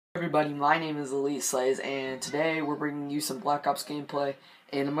everybody, my name is Elite Slays, and today we're bringing you some Black Ops gameplay,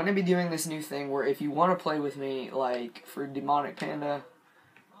 and I'm going to be doing this new thing where if you want to play with me, like, for Demonic Panda,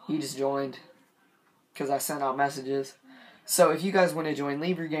 he just joined, because I sent out messages. So if you guys want to join,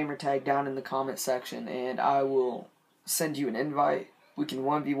 leave your gamer tag down in the comment section, and I will send you an invite. We can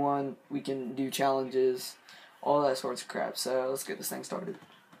 1v1, we can do challenges, all that sorts of crap, so let's get this thing started.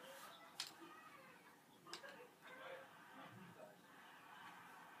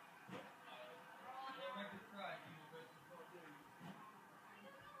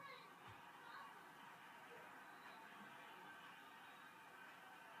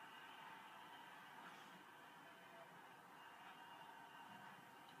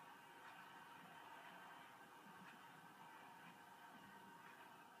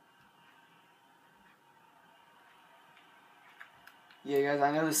 Yeah, guys,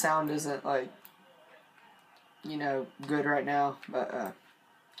 I know the sound isn't, like, you know, good right now, but,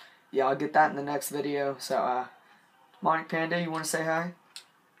 yeah, I'll get that in the next video. So, Demonic Panda, you want to say hi?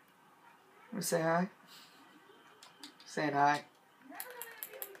 Want to say hi? Saying hi.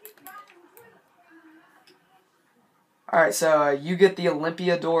 Alright, so, you get the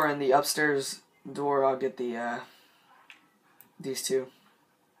Olympia door and the upstairs door. I'll get the, these two.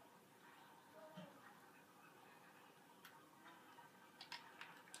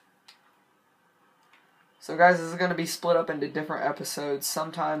 So guys, this is going to be split up into different episodes.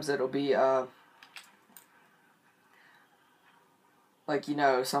 Sometimes it'll be, like, you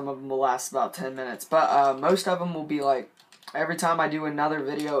know, some of them will last about 10 minutes. But most of them will be like, every time I do another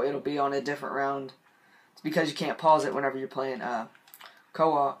video, it'll be on a different round. It's because you can't pause it whenever you're playing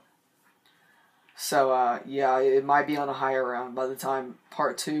co-op. So, yeah, it might be on a higher round by the time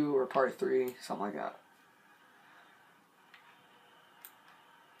part 2 or part 3, something like that.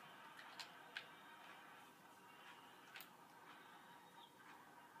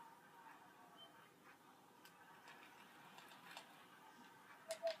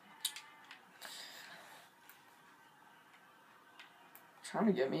 Trying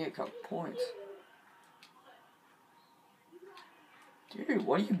to get me a couple points. Dude,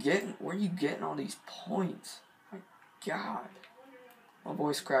 what are you getting? Where are you getting all these points? My God. My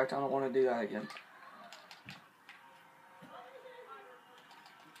voice cracked. I don't want to do that again.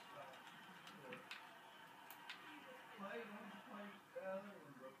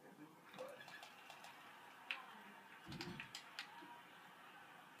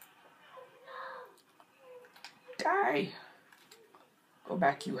 Die! Go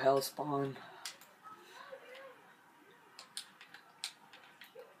back, you hell spawn.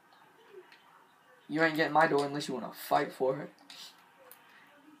 You ain't getting my door unless you want to fight for it.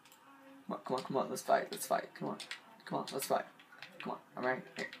 Come on, let's fight, come on, let's fight. Come on, alright,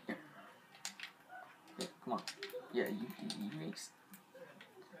 here. Yeah, come on. Yeah, you makes.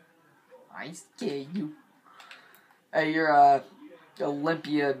 I scare you. Hey, your,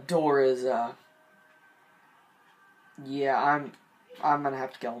 Olympia door is, yeah, I'm gonna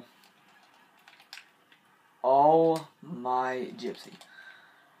have to kill him. Oh my gypsy.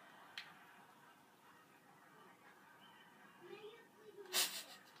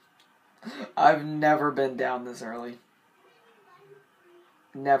 I've never been down this early.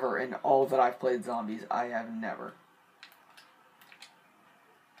 Never in all that I've played zombies. I have never.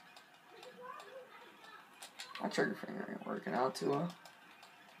 My trigger finger ain't working out too well.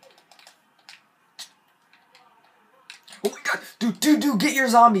 Oh my God! Dude, get your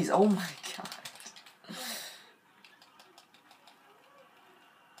zombies! Oh my God.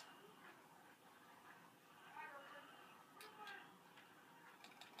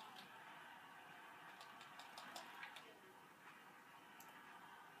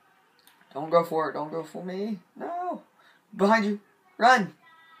 Don't go for it. Don't go for me. No. Behind you. Run.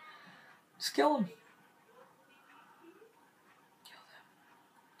 Just kill him. Kill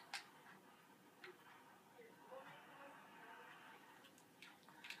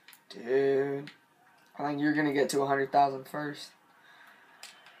them. Dude. I think you're going to get to 100,000 first.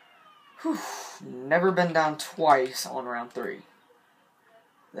 Whew. Never been down twice on round 3.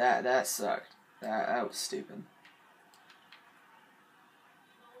 That sucked. That was stupid.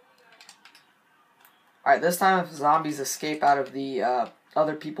 Alright, this time if zombies escape out of the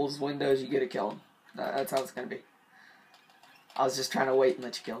other people's windows, you get to kill them. That's how it's going to be. I was just trying to wait and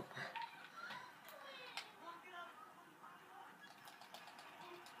let you kill them.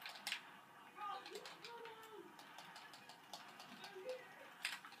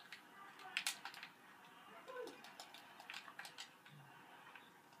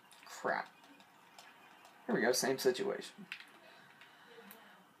 Crap. Here we go, same situation.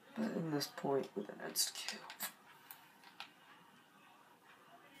 But in this point with an insta kill.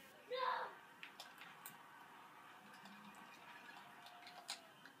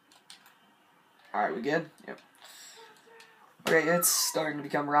 Alright, we good? Yep. Okay, it's starting to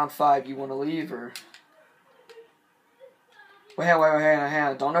become round 5. You want to leave, or... Wait, hang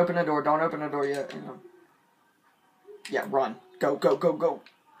on. Don't open the door. Don't open the door yet. Hang on. Yeah, run. Go, go, go, go.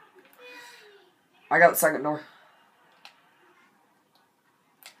 I got the second door.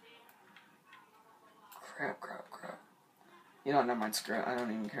 Crap. You know, never mind, screw it. I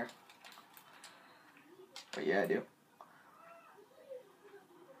don't even care. But yeah, I do.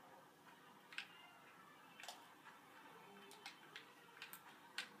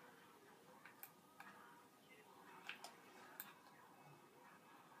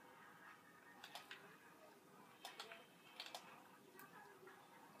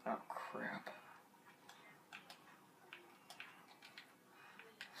 Oh, crap.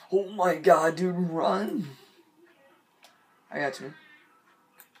 Oh my god, dude, run! I got you.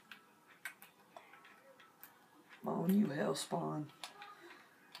 Come on, you hell spawn.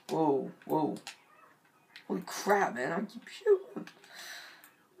 Whoa. Holy crap, man, I keep shooting.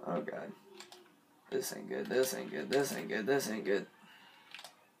 Oh god. This ain't good.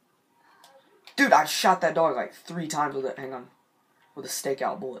 Dude, I shot that dog like 3 times with it. Hang on. With a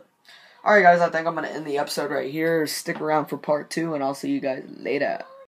stakeout bullet. Alright guys, I think I'm going to end the episode right here. Stick around for part 2 and I'll see you guys later.